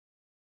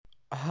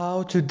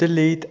How to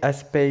delete a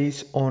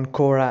space on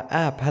Quora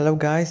app. Hello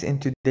guys, in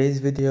today's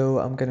video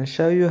I'm gonna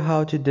show you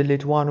how to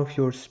delete one of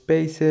your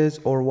spaces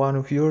or one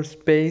of your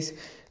space.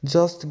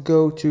 Just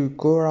go to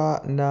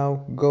Quora.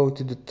 Now go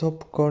to the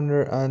top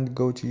corner and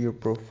go to your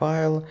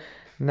profile.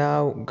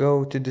 Now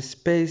go to the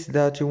space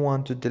that you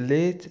want to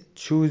delete.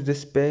 Choose the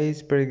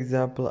space. For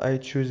example, I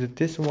choose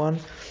this one.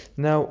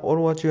 Now all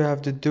what you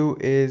have to do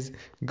is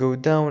go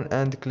down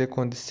and click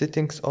on the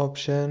settings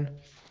option,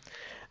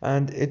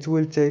 and it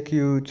will take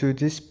you to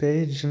this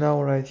page.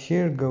 Now right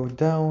here, go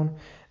down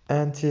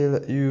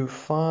until you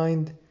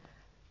find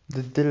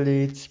the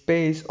delete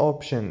space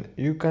option.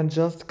 You can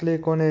just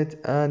click on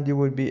it and you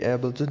will be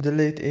able to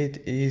delete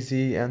it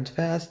easy and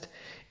fast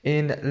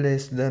in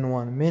less than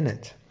 1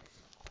 minute.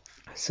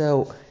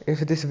 So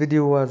if this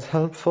video was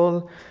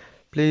helpful,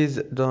 please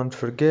don't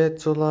forget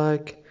to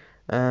like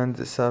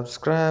and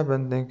subscribe,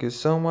 and thank you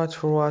so much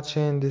for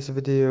watching this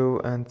video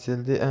until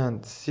the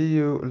end. See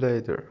you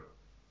later.